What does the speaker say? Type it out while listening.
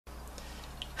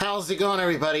How's it going,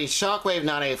 everybody?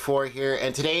 Shockwave984 here,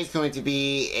 and today is going to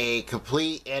be a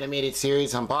complete animated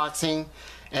series unboxing,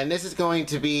 and this is going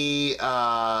to be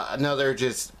another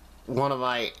just one of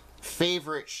my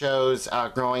favorite shows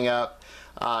growing up.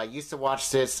 I used to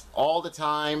watch this all the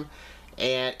time,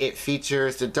 and it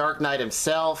features the Dark Knight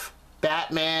himself,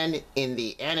 Batman, in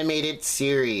the animated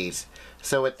series.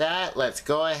 So with that, let's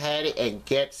go ahead and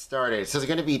get started. So there's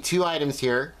going to be two items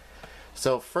here.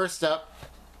 So first up,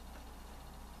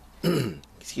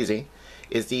 excuse me,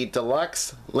 is the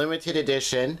deluxe limited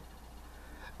edition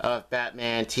of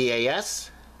Batman TAS,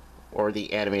 or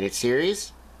the animated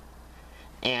series.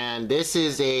 And this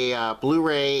is a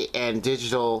Blu-ray and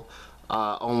digital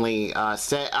only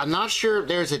set. I'm not sure if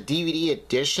there's a DVD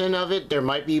edition of it. There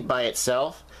might be by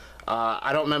itself.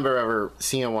 I don't remember ever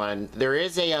seeing one. There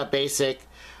is a basic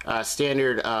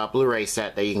standard Blu-ray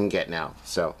set that you can get now.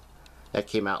 So that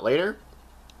came out later.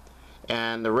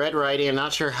 And the red writing, I'm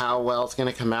not sure how well it's going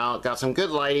to come out. Got some good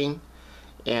lighting,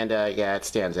 and yeah, it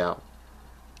stands out.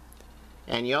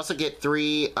 And you also get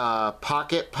three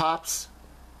pocket pops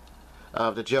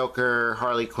of the Joker,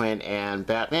 Harley Quinn, and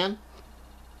Batman.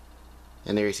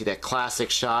 And there you see that classic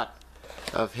shot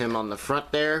of him on the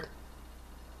front there.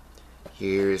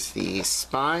 Here's the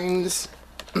spines.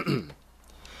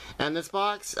 And this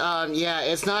box, yeah,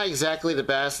 it's not exactly the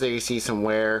best. There you see some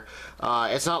wear.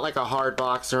 It's not like a hard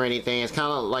box or anything. It's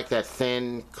kind of like that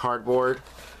thin cardboard,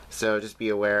 so just be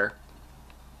aware.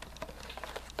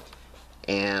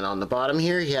 And on the bottom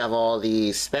here, you have all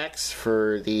the specs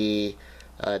for the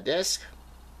disc.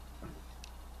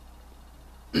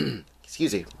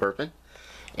 Excuse me, burping.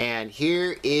 And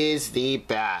here is the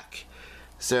back.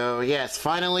 So yes,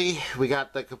 finally we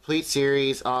got the complete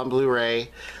series on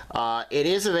Blu-ray. It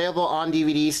is available on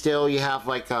DVD still. You have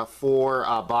like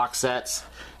 4 box sets,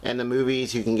 and the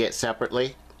movies you can get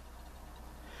separately.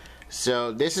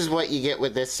 So this is what you get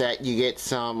with this set. You get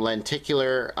some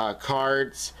lenticular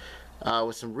cards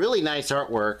with some really nice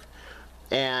artwork,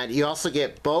 and you also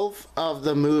get both of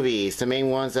the movies, the main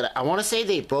ones that I want to say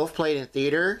they both played in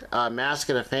theater, Mask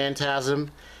of the Phantasm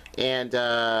and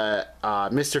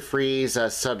Mr. Freeze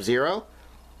Sub-Zero.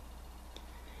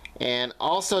 And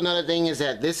also another thing is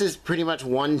that this is pretty much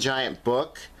one giant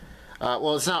book.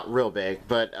 Well, it's not real big,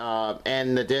 but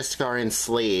and the discs are in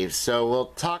sleeves. So we'll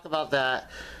talk about that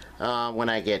when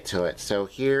I get to it. So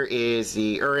here is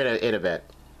the, or in a bit.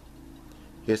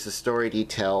 Here's the story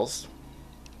details.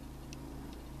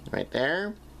 Right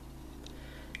there.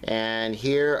 And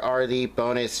here are the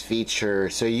bonus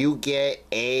features. So you get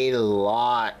a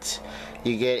lot.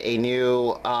 You get a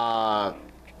new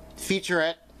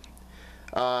featurette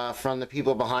from the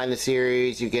people behind the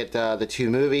series. You get the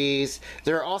 2 movies.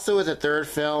 There also is a 3rd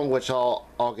film, which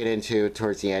I'll get into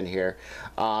towards the end here.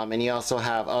 And you also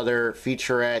have other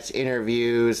featurettes,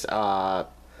 interviews. I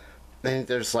think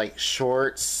there's like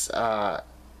shorts.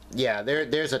 Yeah,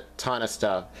 there's a ton of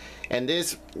stuff. And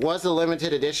this was a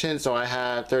limited edition, so I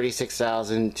have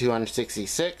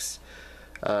 36,266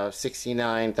 of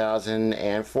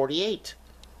 69,048.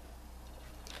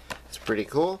 It's pretty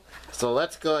cool. So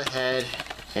let's go ahead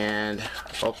and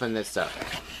open this up.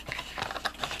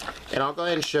 And I'll go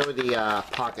ahead and show the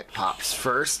pocket pops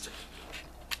first.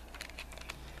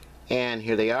 And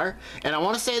here they are. And I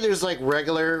want to say there's like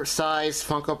regular size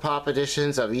Funko Pop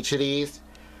editions of each of these.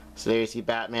 So there you see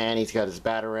Batman, he's got his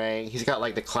Batarang, he's got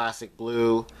like the classic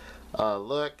blue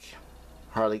look,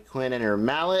 Harley Quinn and her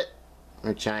mallet,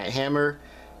 her giant hammer,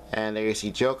 and there you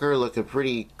see Joker looking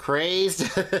pretty crazed.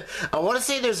 I want to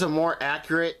say there's a more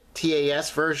accurate TAS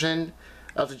version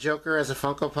of the Joker as a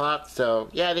Funko Pop, so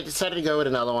yeah, they decided to go with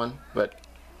another one, but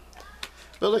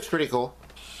it looks pretty cool.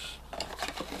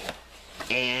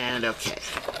 And okay.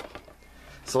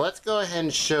 So let's go ahead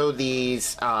and show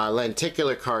these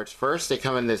lenticular cards first. They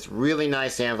come in this really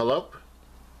nice envelope.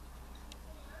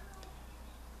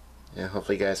 And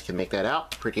hopefully you guys can make that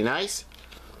out. Pretty nice.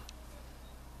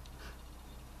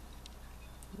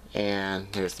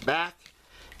 And here's the back.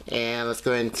 And let's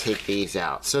go ahead and take these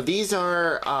out. So these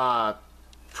are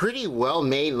pretty well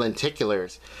made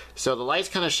lenticulars. So the light's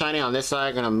kind of shining on this side.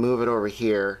 I'm going to move it over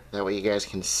here. That way you guys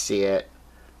can see it.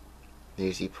 There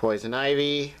you see Poison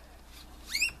Ivy.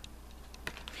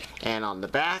 And on the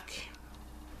back,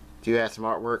 do have some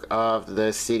artwork of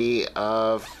the city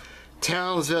of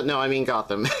Townsville. No, I mean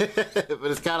Gotham. But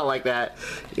it's kind of like that,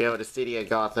 you know, the city of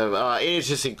Gotham. It is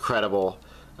just incredible,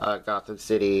 Gotham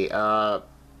City.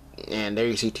 And there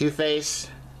you see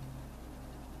Two-Face.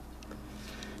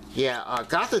 Yeah,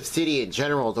 Gotham City in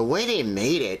general, the way they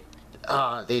made it,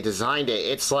 they designed it,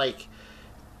 it's like,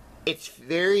 it's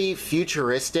very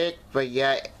futuristic, but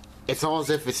yet it's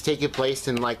almost as if it's taking place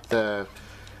in like the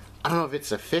I don't know if it's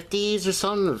the 50s or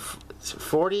something,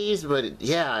 40s, but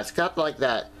yeah, it's got like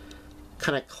that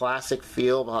kind of classic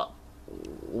feel,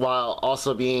 while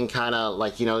also being kind of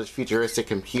like, you know, there's futuristic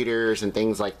computers and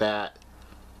things like that.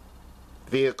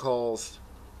 Vehicles.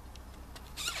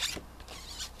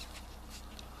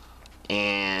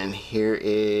 And here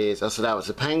is, oh, so that was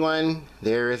the Penguin.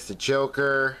 There is the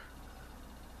Joker.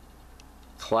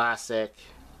 Classic.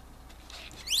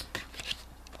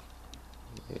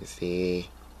 Here's the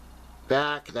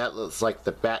back. That looks like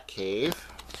the Batcave.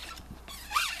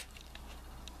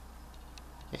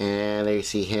 And there you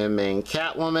see him and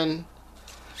Catwoman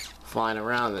flying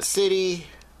around the city.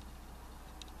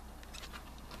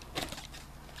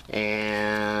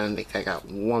 And I think I got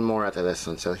one more after this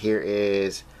one. So here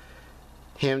is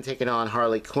him taking on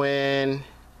Harley Quinn.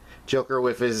 Joker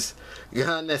with his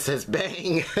gun that says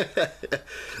bang.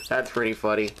 That's pretty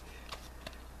funny.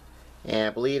 And I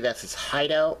believe that's his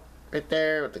hideout right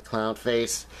there with the clown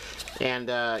face. And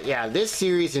yeah, this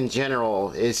series in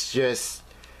general is just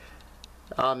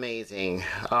amazing.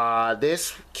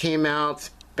 This came out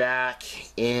back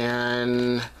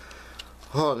in,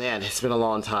 oh man, it's been a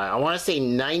long time. I want to say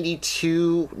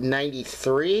 92,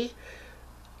 93,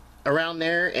 around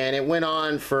there, and it went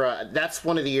on for, that's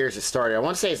one of the years it started. I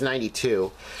want to say it's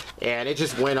 92, and it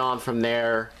just went on from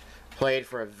there. Played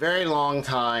for a very long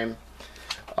time.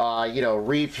 You know,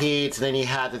 repeats, then you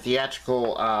had the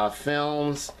theatrical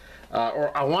films.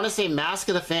 Or I want to say Mask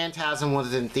of the Phantasm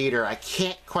was in theater. I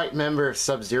can't quite remember if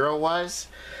Sub-Zero was.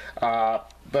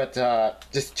 But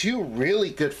just two really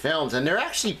good films, and they're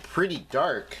actually pretty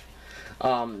dark.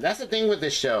 That's the thing with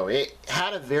this show. It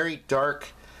had a very dark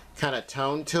kind of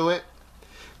tone to it.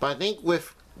 But I think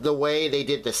with the way they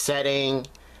did the setting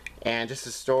and just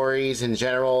the stories in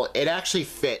general, it actually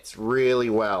fits really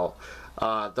well.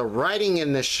 The writing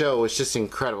in this show is just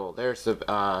incredible. There's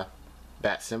the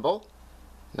bat symbol.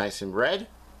 Nice and red.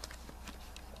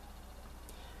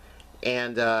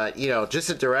 And, you know, just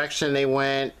the direction they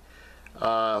went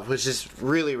was just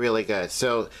really, really good.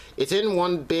 So, it's in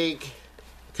one big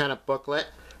kind of booklet.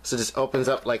 So, it just opens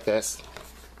up like this.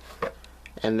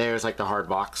 And there's like the hard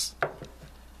box.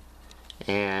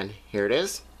 And here it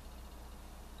is.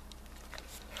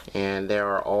 And there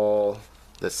are all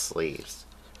the sleeves.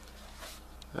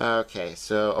 Okay,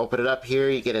 so open it up here.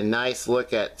 You get a nice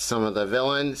look at some of the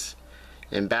villains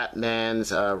in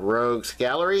Batman's Rogues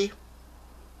Gallery.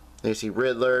 You see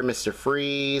Riddler, Mr.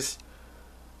 Freeze,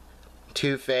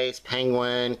 Two-Face,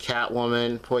 Penguin,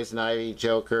 Catwoman, Poison Ivy,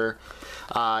 Joker.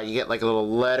 You get like a little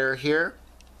letter here.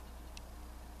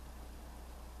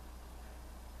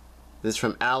 This is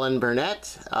from Alan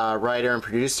Burnett, writer and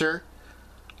producer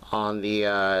on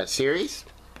the series.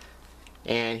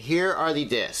 And here are the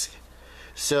discs.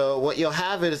 So what you'll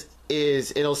have is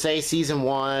it'll say season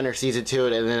 1 or season 2,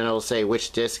 and then it'll say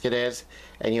which disc it is,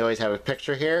 and you always have a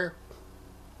picture here.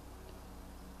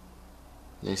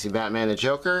 You see Batman and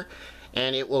Joker,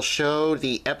 and it will show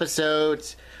the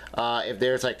episodes, if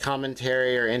there's like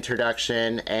commentary or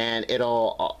introduction, and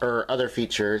it'll, or other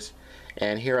features.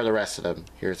 And here are the rest of them.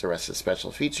 Here's the rest of the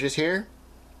special features here.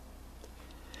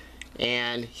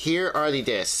 And here are the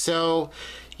discs. So,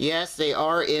 yes, they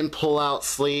are in pull-out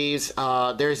sleeves.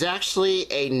 There's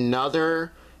actually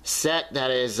another set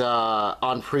that is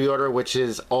on pre-order, which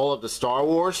is all of the Star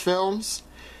Wars films.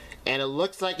 And it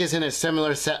looks like it's in a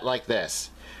similar set like this,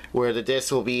 where the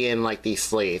discs will be in like these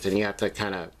sleeves, and you have to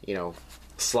kind of, you know,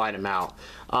 slide them out.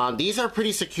 These are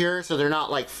pretty secure, so they're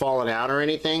not like falling out or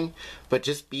anything, but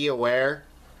just be aware,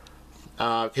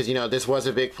 because you know, this was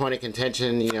a big point of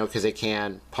contention, you know, because they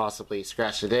can possibly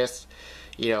scratch the disc.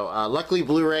 You know, luckily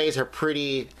Blu-rays are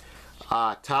pretty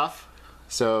tough,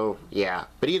 so yeah,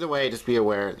 but either way, just be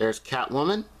aware. There's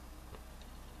Catwoman,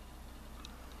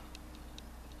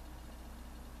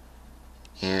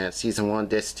 and season 1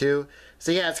 disc 2.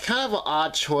 So yeah, it's kind of an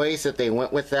odd choice that they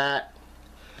went with that,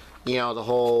 you know, the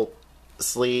whole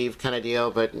sleeve kind of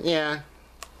deal, but yeah.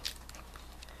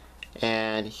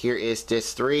 And here is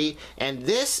disc 3, and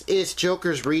this is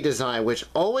Joker's redesign, which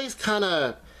always kind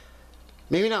of,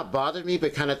 maybe not bothered me,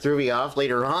 but kind of threw me off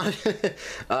later on.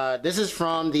 This is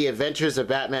from The Adventures of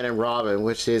Batman and Robin,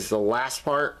 which is the last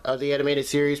part of the animated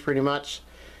series, pretty much.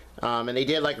 And they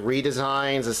did like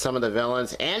redesigns of some of the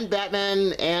villains, and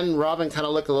Batman and Robin kind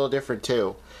of look a little different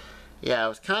too. Yeah, it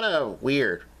was kind of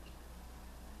weird.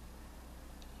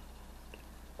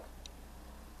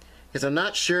 Because I'm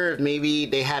not sure if maybe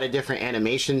they had a different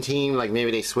animation team, like maybe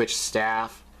they switched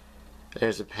staff.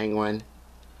 There's a Penguin.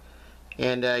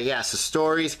 And yeah, so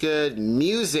story's good.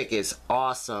 Music is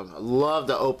awesome. Love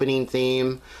the opening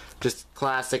theme. Just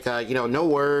classic, you know, no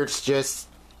words, just,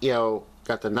 you know,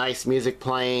 Got the nice music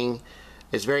playing.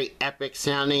 It's very epic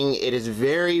sounding. It is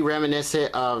very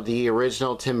reminiscent of the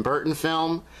original Tim Burton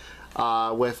film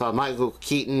with Michael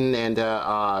Keaton and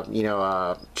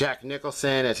Jack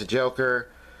Nicholson as a Joker.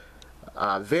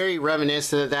 Very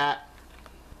reminiscent of that.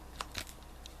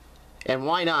 And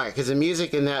why not? Because the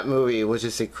music in that movie was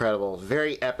just incredible.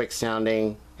 Very epic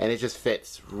sounding, and it just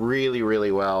fits really,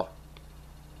 really well.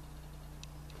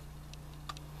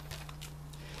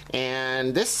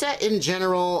 And this set in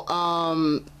general,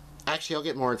 actually I'll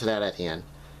get more into that at the end.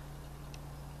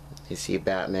 You see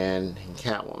Batman and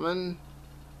Catwoman.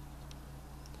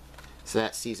 So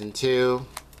that's season 2.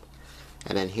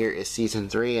 And then here is season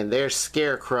 3, and there's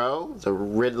Scarecrow, the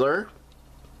Riddler.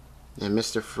 And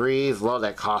Mr. Freeze, love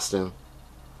that costume.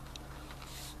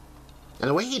 And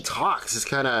the way he talks is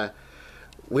kind of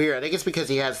weird. I think it's because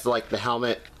he has like the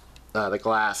helmet, the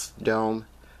glass dome.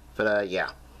 But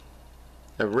yeah.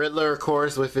 The Riddler, of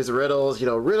course, with his riddles,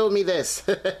 riddle me this.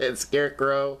 And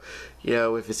Scarecrow,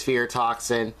 with his fear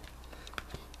toxin.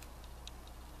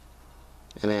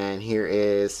 And then here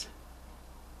is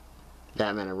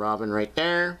Batman and Robin right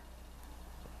there.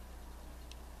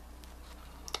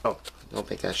 Oh, I don't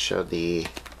think I showed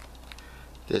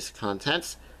this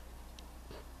contents.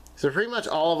 So pretty much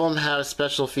all of them have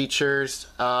special features.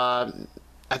 I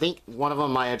think one of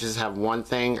them might just have one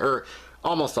thing, or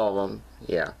almost all of them,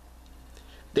 yeah.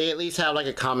 They at least have like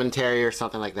a commentary or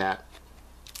something like that.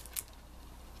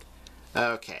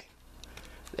 Okay.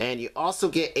 And you also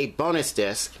get a bonus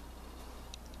disc,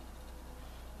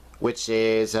 which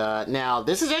is, now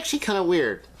this is actually kind of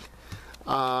weird.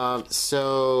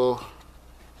 So,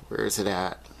 where is it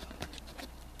at?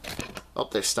 Oh,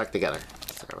 they're stuck together.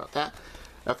 Sorry about that.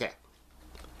 Okay.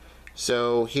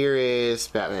 So here is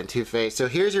Batman Two-Face. So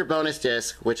here's your bonus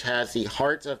disc, which has the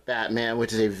Heart of Batman,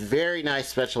 which is a very nice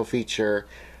special feature,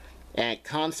 and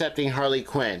concepting Harley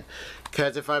Quinn.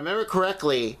 Because if I remember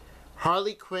correctly,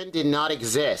 Harley Quinn did not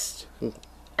exist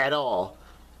at all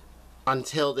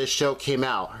until this show came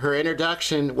out. Her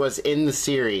introduction was in the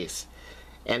series,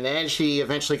 and then she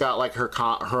eventually got like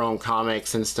her own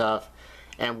comics and stuff.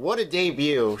 And what a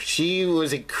debut! She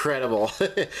was incredible.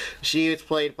 She was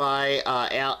played by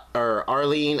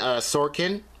Arlene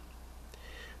Sorkin,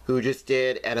 who just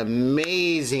did an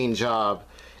amazing job.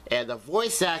 And the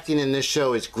voice acting in this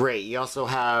show is great. You also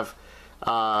have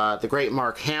the great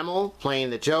Mark Hamill playing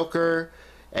the Joker,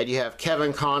 and you have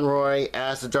Kevin Conroy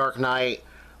as the Dark Knight.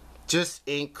 Just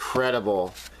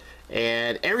incredible.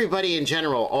 And everybody in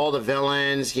general, all the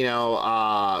villains,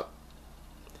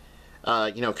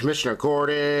 Commissioner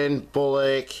Gordon,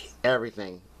 Bullock,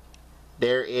 everything.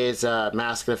 There is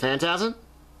Mask of the Phantasm.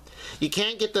 You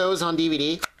can't get those on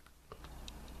DVD.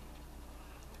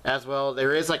 As well,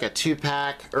 there is like a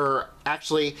 2-pack, or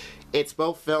actually, it's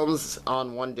both films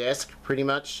on one disc, pretty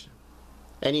much.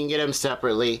 And you can get them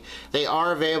separately. They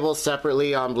are available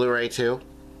separately on Blu-ray too.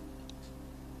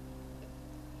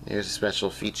 There's the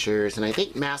special features, and I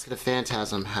think Mask of the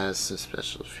Phantasm has some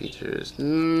special features.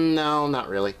 No, not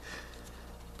really.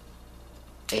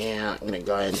 And I'm going to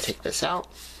go ahead and take this out.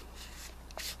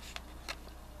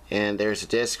 And there's a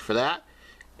disc for that.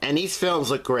 And these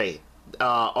films look great.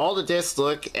 All the discs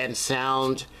look and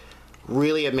sound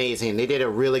really amazing. They did a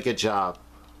really good job.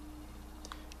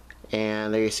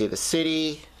 And there you see the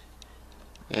city.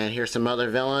 And here's some other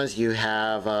villains. You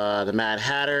have the Mad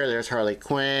Hatter. There's Harley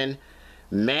Quinn.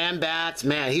 Man-Bats.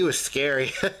 Man, he was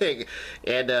scary.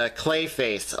 And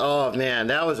Clayface. Oh, man,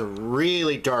 that was a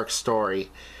really dark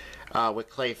story. With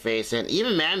Clayface, and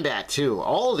even Man-Bat too.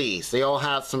 All these, they all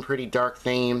have some pretty dark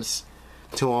themes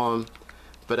to them.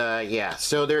 But yeah,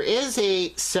 so there is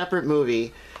a separate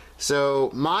movie.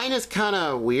 So mine is kind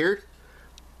of weird.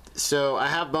 So I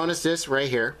have bonus disc right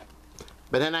here,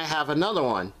 but then I have another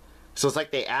one. So it's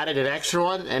like they added an extra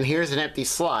one, and here's an empty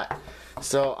slot.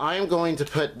 So I'm going to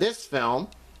put this film,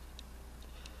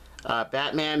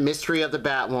 Batman Mystery of the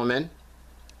Batwoman,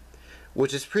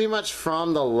 which is pretty much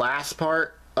from the last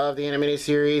part of the animated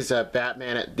series,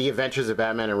 Batman, The Adventures of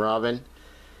Batman and Robin.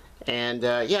 And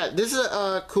yeah, this is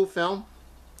a cool film.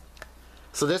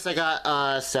 So this I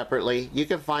got separately. You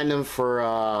can find them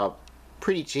for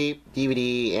pretty cheap,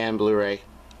 DVD and Blu-ray.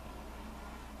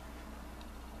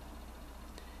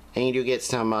 And you do get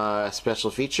some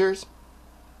special features,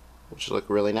 which look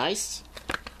really nice.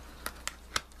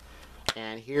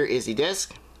 And here is the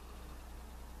disc.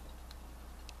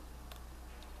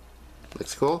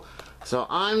 Looks cool. So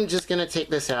I'm just going to take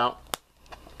this out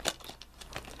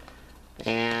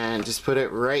and just put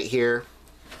it right here,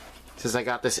 since I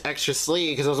got this extra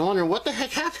sleeve, because I was wondering what the heck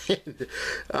happened.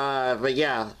 But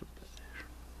yeah,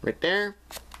 right there.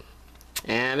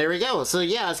 And there we go. So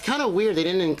yeah, it's kind of weird they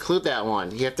didn't include that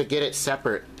one. You have to get it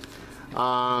separate.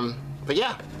 But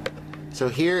yeah, so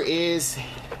here is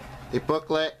the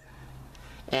booklet.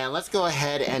 And let's go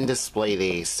ahead and display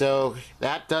these. So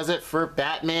that does it for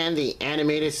Batman, the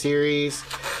animated series.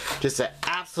 Just an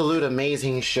absolute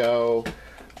amazing show.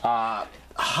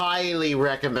 Highly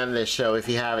recommend this show if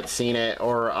you haven't seen it,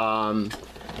 or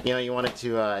you know, you wanted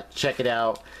to check it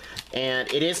out.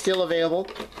 And it is still available.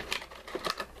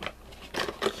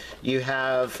 You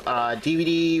have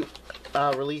DVD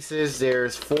releases.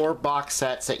 There's 4 box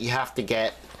sets that you have to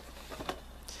get.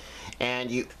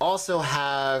 And you also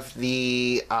have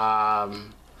the,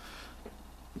 I'm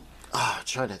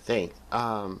trying to think,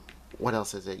 what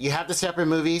else is it? You have the separate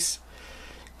movies,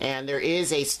 and there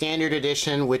is a standard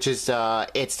edition, which is,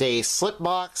 it's a slip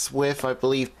box with, I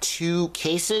believe, 2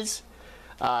 cases,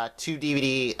 2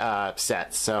 DVD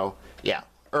sets, so, yeah,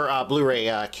 or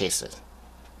Blu-ray cases.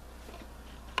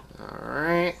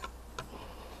 Alright.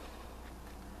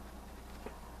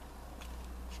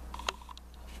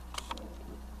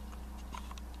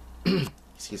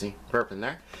 Excuse me, burping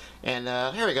there. And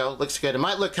there we go, looks good. It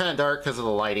might look kind of dark because of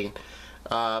the lighting.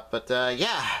 But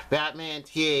yeah, Batman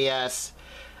TAS,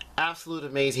 absolute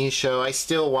amazing show. I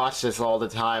still watch this all the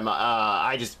time.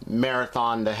 I just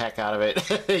marathon the heck out of it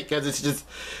because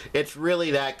it's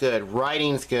really that good.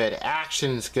 Writing's good,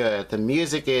 action's good, the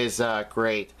music is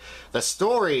great. The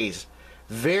stories,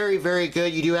 very, very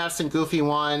good. You do have some goofy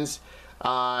ones.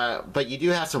 But you do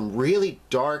have some really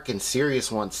dark and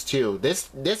serious ones too. This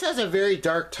has a very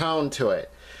dark tone to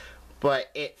it,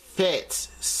 but it fits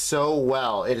so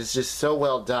well. It is just so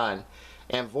well done.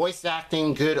 And voice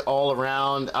acting good all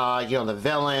around. You know, the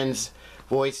villains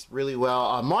voiced really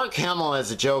well. Mark Hamill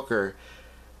as a Joker,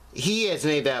 he has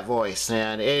made that voice,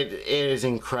 and it is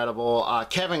incredible.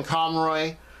 Kevin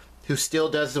Conroy, who still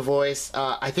does the voice.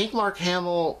 I think Mark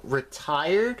Hamill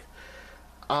retired.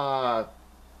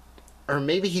 Or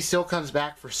maybe he still comes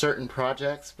back for certain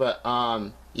projects, but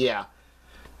yeah.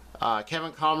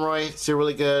 Kevin Conroy, still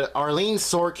really good. Arlene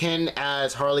Sorkin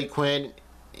as Harley Quinn,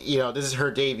 you know, this is her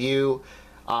debut.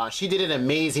 She did an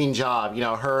amazing job, you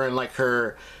know, her and like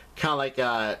her kind of like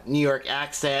New York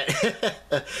accent.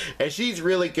 And she's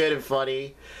really good and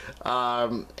funny.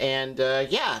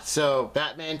 Yeah, so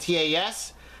Batman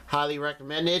TAS, highly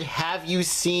recommended. Have you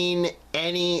seen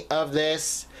any of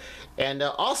this? And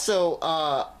also,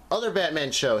 other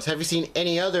Batman shows. Have you seen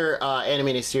any other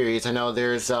animated series? I know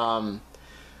there's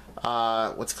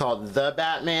what's called The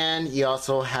Batman. You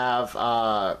also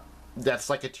have that's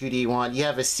like a 2D one. You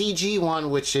have a CG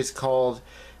one which is called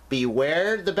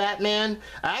Beware the Batman.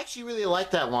 I actually really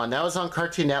like that one. That was on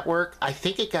Cartoon Network. I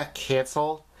think it got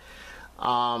canceled.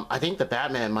 I think the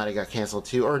Batman might have got canceled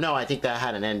too. Or no, I think that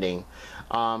had an ending.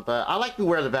 But I like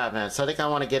Beware the Batman, so I think I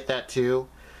want to get that too.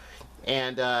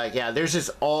 And yeah, there's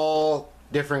just all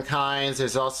different kinds.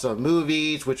 There's also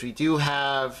movies, which we do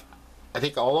have, I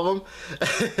think, all of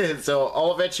them. So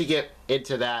I'll eventually get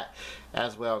into that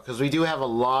as well, because we do have a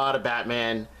lot of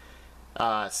Batman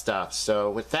stuff.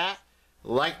 So with that,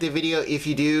 like the video if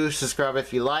you do, subscribe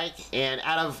if you like. And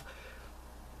out of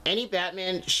any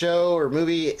Batman show or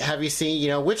movie have you seen, you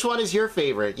know, which one is your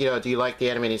favorite? You know, do you like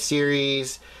the animated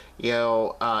series? You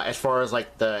know, as far as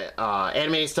like the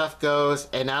animated stuff goes,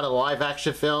 and out of the live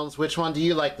action films, which one do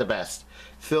you like the best?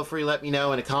 Feel free to let me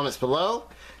know in the comments below,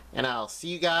 and I'll see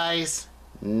you guys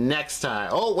next time.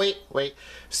 Oh, wait.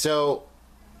 So,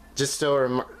 just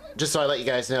so I let you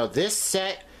guys know, this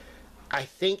set, I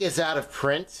think, is out of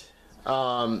print.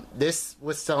 This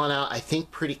was selling out, I think,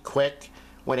 pretty quick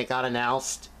when it got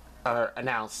announced.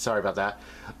 Sorry about that.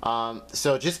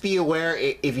 So just be aware,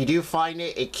 if you do find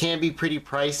it, it can be pretty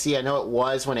pricey. I know it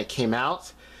was when it came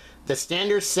out. The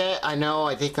standard set,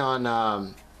 I think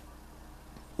on,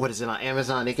 what is it, on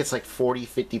Amazon, I think it's like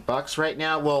 40-50 bucks right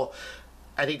now. Well,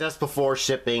 I think that's before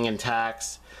shipping and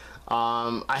tax.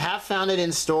 I have found it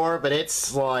in store, but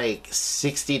it's like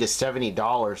 $60 to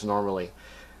 $70 normally.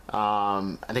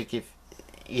 I think if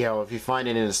you find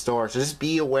it in a store, so just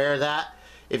be aware of that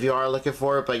if you are looking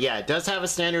for it. But yeah, it does have a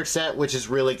standard set, which is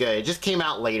really good. It just came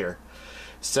out later.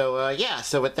 So yeah,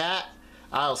 so with that,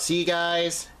 I'll see you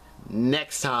guys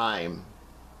next time.